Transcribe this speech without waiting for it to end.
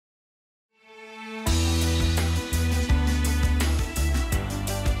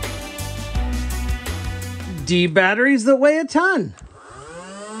D batteries that weigh a ton.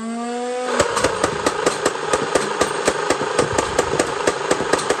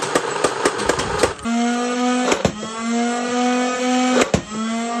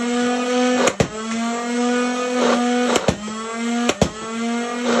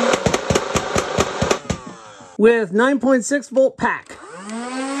 With 9.6 volt pack.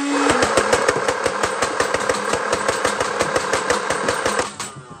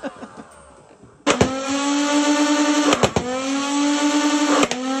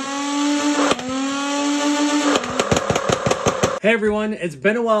 Hey everyone, it's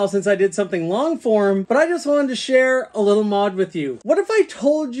been a while since I did something long form, but I just wanted to share a little mod with you. What if I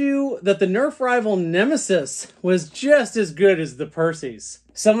told you that the Nerf Rival Nemesis was just as good as the Perses?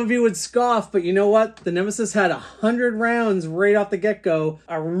 Some of you would scoff, but you know what? The Nemesis had 100 rounds right off the get-go.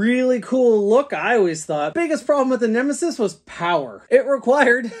 A really cool look, I always thought. Biggest problem with the Nemesis was power. It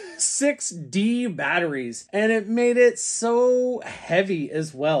required 6 D batteries, and it made it so heavy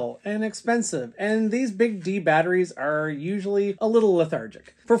as well, and expensive. And these big D batteries are usually a little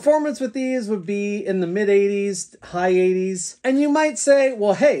lethargic. Performance with these would be in the mid-80s, high 80s. And you might say,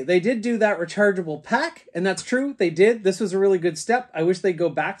 well, hey, they did do that rechargeable pack, and that's true, they did. This was a really good step. I wish they'd go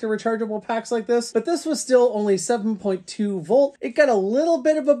back to rechargeable packs like this, but this was still only 7.2 volt. It got a little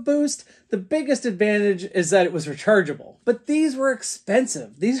bit of a boost. The biggest advantage is that it was rechargeable, but these were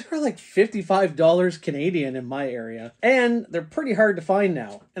expensive. These were like $55 Canadian in my area, and they're pretty hard to find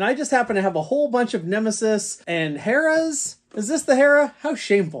now. And I just happen to have a whole bunch of Nemesis and Heras. Is this the Hera? How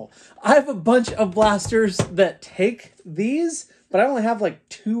shameful. I have a bunch of blasters that take these, but I only have like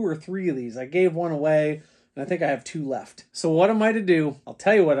 2 or 3 of these. I gave one away, and I think I have 2 left. So what am I to do? I'll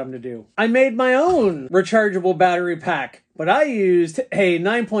tell you what I'm to do. I made my own rechargeable battery pack, but I used a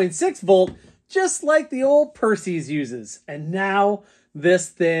 9.6 volt, just like the old Perses uses. And now this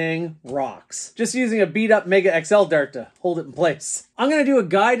thing rocks. Just using a beat up Mega XL dart to hold it in place. I'm going to do a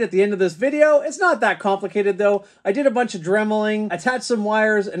guide at the end of this video. It's not that complicated though. I did a bunch of dremeling, attached some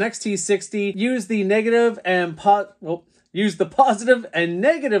wires, an XT60, used the negative and use the positive and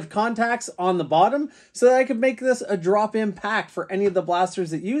negative contacts on the bottom so that I could make this a drop-in pack for any of the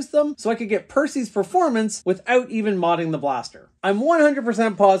blasters that use them, so I could get Perses performance without even modding the blaster. I'm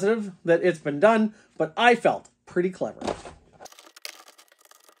 100% positive that it's been done, but I felt pretty clever.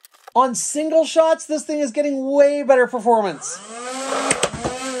 On single shots, this thing is getting way better performance.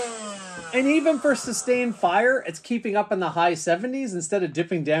 And even for sustained fire, it's keeping up in the high 70s instead of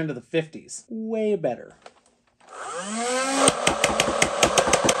dipping down to the 50s. Way better.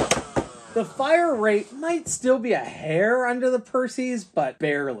 The fire rate might still be a hair under the Perses, but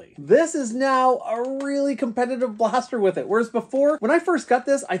barely. This is now a really competitive blaster with it. Whereas before, when I first got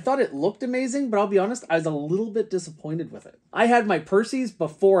this, I thought it looked amazing, but I'll be honest, I was a little bit disappointed with it. I had my Perses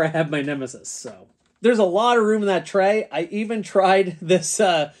before I had my Nemesis, so. There's a lot of room in that tray. I even tried this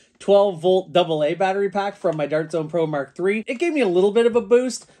 12 volt AA battery pack from my Dart Zone Pro Mark III. It gave me a little bit of a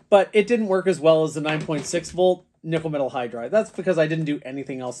boost, but it didn't work as well as the 9.6 volt nickel metal hydride. That's because I didn't do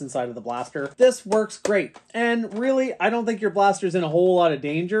anything else inside of the blaster. This works great. And really, I don't think your blaster's in a whole lot of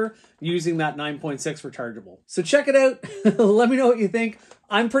danger using that 9.6 rechargeable. So check it out. Let me know what you think.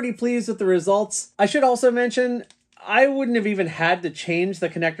 I'm pretty pleased with the results. I should also mention, I wouldn't have even had to change the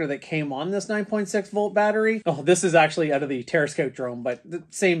connector that came on this 9.6 volt battery. Oh, this is actually out of the Terra Scout drone, but the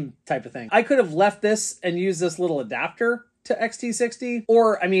same type of thing. I could have left this and used this little adapter to XT60,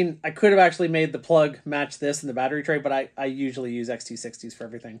 or I mean, I could have actually made the plug match this in the battery tray, but I usually use XT60s for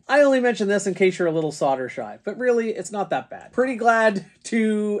everything. I only mention this in case you're a little solder shy, but really it's not that bad. Pretty glad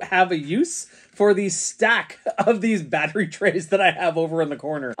to have a use for the stack of these battery trays that I have over in the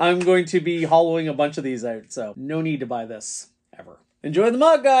corner. I'm going to be hollowing a bunch of these out, so no need to buy this ever. Enjoy the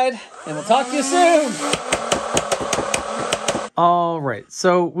mod guide, and we'll talk to you soon. All right,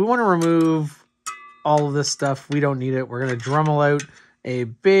 so we want to remove all of this stuff. We don't need it. We're going to Dremel out a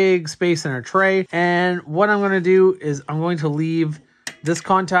big space in our tray. And what I'm going to do is I'm going to leave this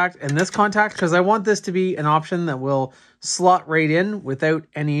contact and this contact because I want this to be an option that will slot right in without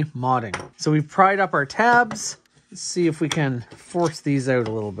any modding. So we've pried up our tabs. Let's see if we can force these out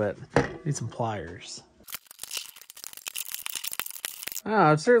a little bit. Need some pliers. Oh,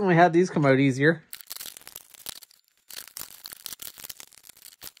 I've certainly had these come out easier.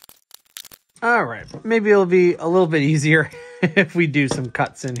 All right, maybe it'll be a little bit easier if we do some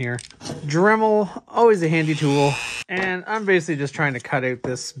cuts in here. Dremel, always a handy tool. And I'm basically just trying to cut out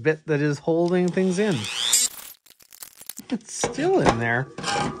this bit that is holding things in. It's still in there.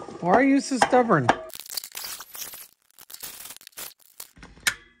 Why are you so stubborn?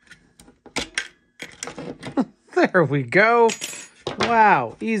 There we go.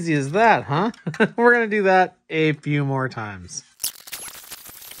 Wow, easy as that, huh? We're gonna do that a few more times.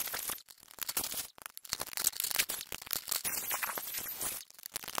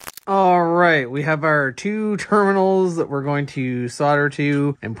 All right, we have our 2 terminals that we're going to solder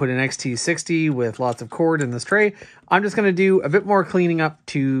to and put an XT60 with lots of cord in this tray. I'm just gonna do a bit more cleaning up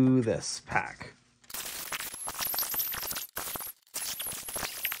to this pack.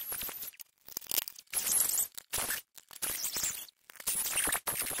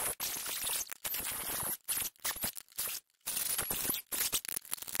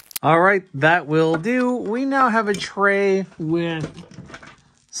 All right, that will do. We now have a tray with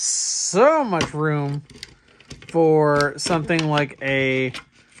so much room for something like a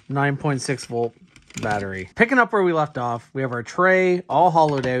 9.6 volt battery. Picking up where we left off, we have our tray all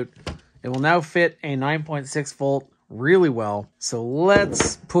hollowed out. It will now fit a 9.6 volt really well. So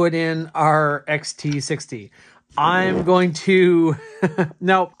let's put in our XT60. I'm going to,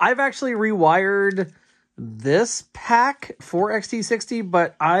 now I've actually rewired this pack for XT60,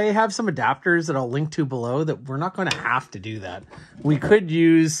 but I have some adapters that I'll link to below that we're not going to have to do that. We could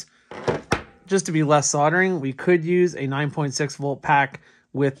use, just to be less soldering, we could use a 9.6 volt pack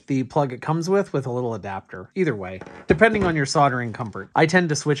with the plug it comes with a little adapter. Either way, depending on your soldering comfort. I tend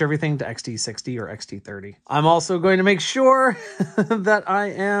to switch everything to XT60 or XT30. I'm also going to make sure that I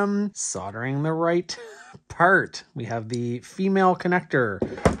am soldering the right part. We have the female connector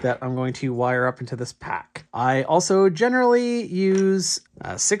that I'm going to wire up into this pack. I also generally use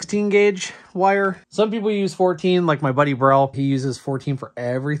a 16 gauge wire. Some people use 14, like my buddy Brell. He uses 14 for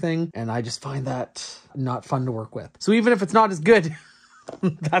everything, and I just find that not fun to work with. So even if it's not as good,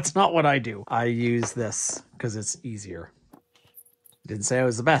 that's not what I do. I use this because it's easier. Didn't say I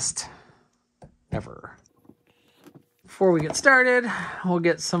was the best ever. Before we get started, we'll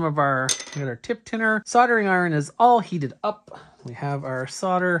get some of our, we got our tip tinner. Soldering iron is all heated up. We have our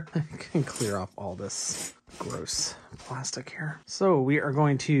solder. I can clear off all this gross plastic here. So we are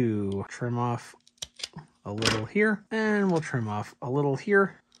going to trim off a little here, and we'll trim off a little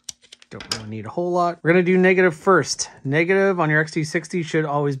here. Don't really need a whole lot. We're gonna do negative first. Negative on your XT60 should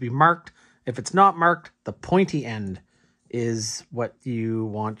always be marked. If it's not marked, the pointy end is what you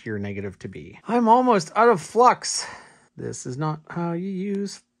want your negative to be. I'm almost out of flux. This is not how you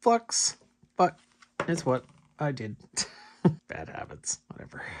use flux, but it's what I did. Bad habits,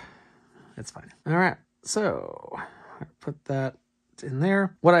 whatever. It's fine. All right, so I put that in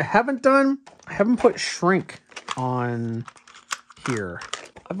there. What I haven't done, I haven't put shrink on here.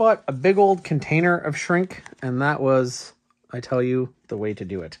 I bought a big old container of shrink, and that was, I tell you, the way to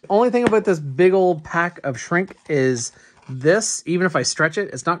do it. The only thing about this big old pack of shrink is this, even if I stretch it,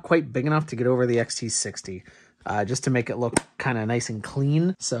 it's not quite big enough to get over the XT60. Just to make it look kind of nice and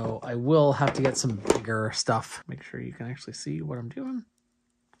clean. So I will have to get some bigger stuff. Make sure you can actually see what I'm doing.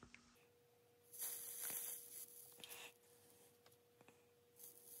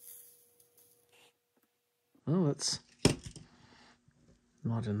 Oh, that's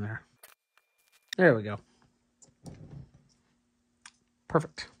not in there. There we go.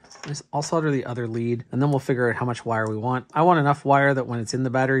 Perfect. I'll solder the other lead, and then we'll figure out how much wire we want. I want enough wire that when it's in the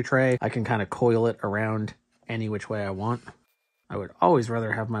battery tray, I can kind of coil it around any which way I want. I would always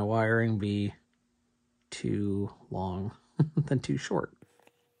rather have my wiring be too long than too short.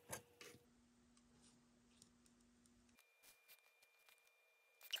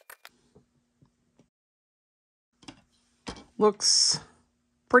 Looks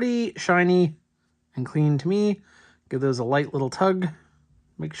pretty shiny and clean to me. Give those a light little tug.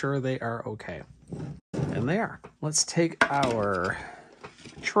 Make sure they are okay. And they are. Let's take our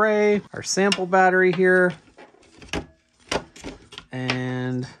tray, our sample battery here.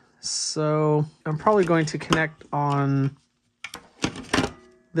 And so I'm probably going to connect on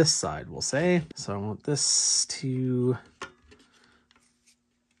this side, we'll say. So I want this to,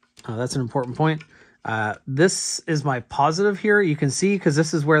 oh, that's an important point. This is my positive here. You can see, because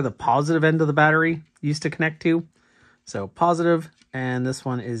this is where the positive end of the battery used to connect to. So positive, and this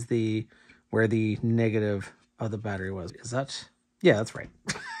one is the, where the negative of the battery was. Is that, yeah, that's right.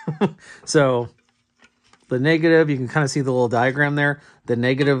 So the negative, you can kind of see the little diagram there. The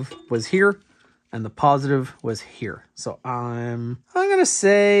negative was here and the positive was here. So I'm going to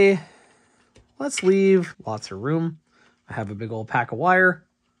say, let's leave lots of room. I have a big old pack of wire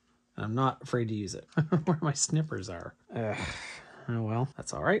and I'm not afraid to use it. Where my snippers are. Oh, well,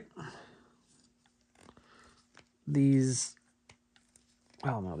 that's all right. These,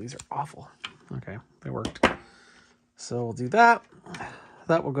 oh no, these are awful. Okay, they worked. So we'll do that.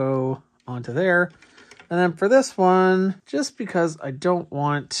 That will go onto there. And then for this one, just because I don't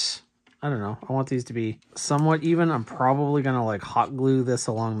want I don't know. I want these to be somewhat even. I'm probably going to like hot glue this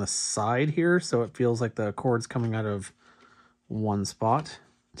along the side here so it feels like the cord's coming out of one spot.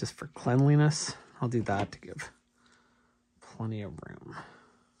 Just for cleanliness, I'll do that to give plenty of room.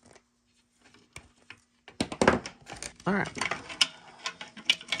 All right.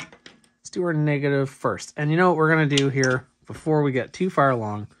 Let's do our negative first. And you know what we're going to do here before we get too far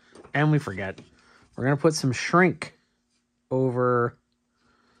along and we forget? We're going to put some shrink over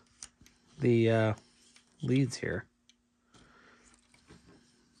the leads here.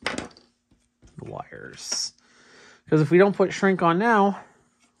 The wires. Because if we don't put shrink on now,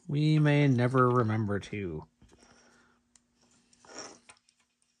 we may never remember to.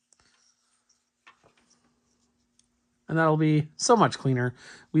 And that'll be so much cleaner.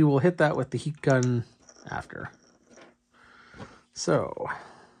 We will hit that with the heat gun after. So,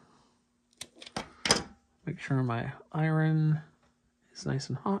 make sure my iron is nice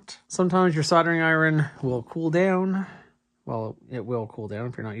and hot. Sometimes your soldering iron will cool down. Well, it will cool down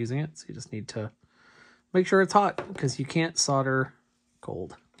if you're not using it. So you just need to make sure it's hot because you can't solder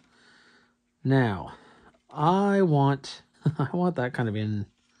cold. Now, I want that kind of in.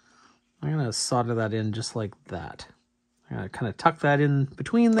 I'm going to solder that in just like that. I'm going to kind of tuck that in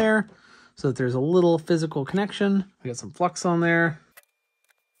between there so that there's a little physical connection. I got some flux on there.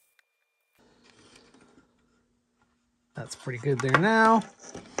 That's pretty good there now.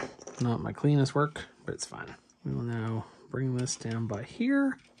 Not my cleanest work, but it's fine. We will now bring this down by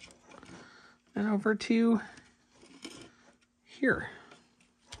here and over to here.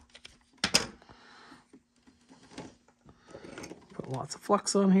 Put lots of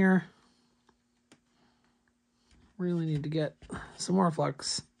flux on here. Really need to get some more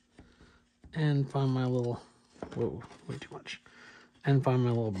flux and find my little, whoa, way too much, and find my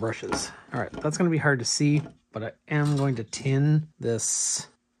little brushes. All right, that's going to be hard to see, but I am going to tin this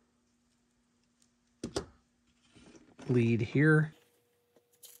lead here.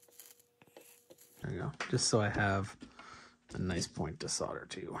 There we go, just so I have a nice point to solder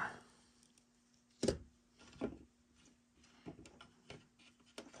to.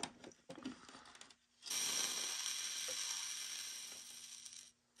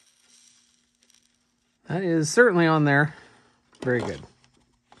 That is certainly on there. Very good.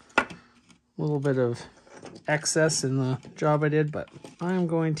 A little bit of excess in the job I did, but I'm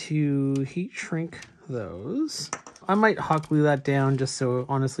going to heat shrink those. I might hot glue that down just so,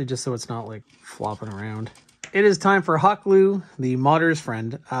 honestly, just so it's not like flopping around. It is time for hot glue, the modder's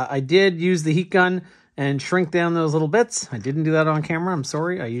friend. I did use the heat gun and shrink down those little bits. I didn't do that on camera. I'm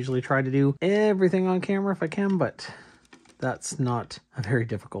sorry. I usually try to do everything on camera if I can, but that's not a very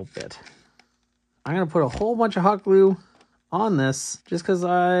difficult bit. I'm going to put a whole bunch of hot glue on this just because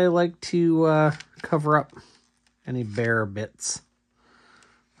I like to cover up any bare bits.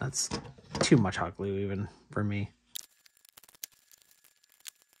 That's too much hot glue even for me.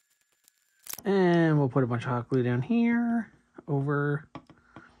 And we'll put a bunch of hot glue down here over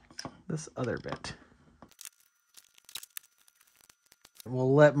this other bit.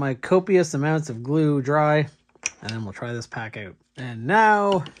 We'll let my copious amounts of glue dry and then we'll try this pack out. And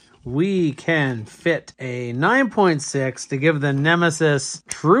now we can fit a 9.6 to give the Nemesis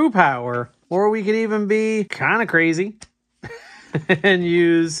true power, or we could even be kind of crazy and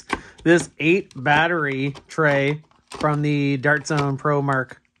use this 8 battery tray from the Dart Zone Pro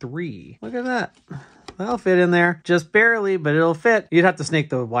Mark III. Look at that. That'll fit in there. Just barely, but it'll fit. You'd have to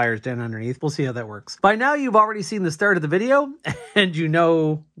snake the wires down underneath. We'll see how that works. By now, you've already seen the start of the video and you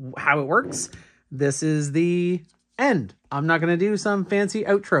know how it works. This is the end. I'm not going to do some fancy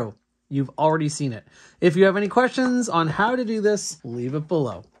outro. You've already seen it. If you have any questions on how to do this, leave it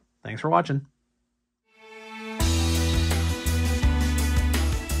below. Thanks for watching.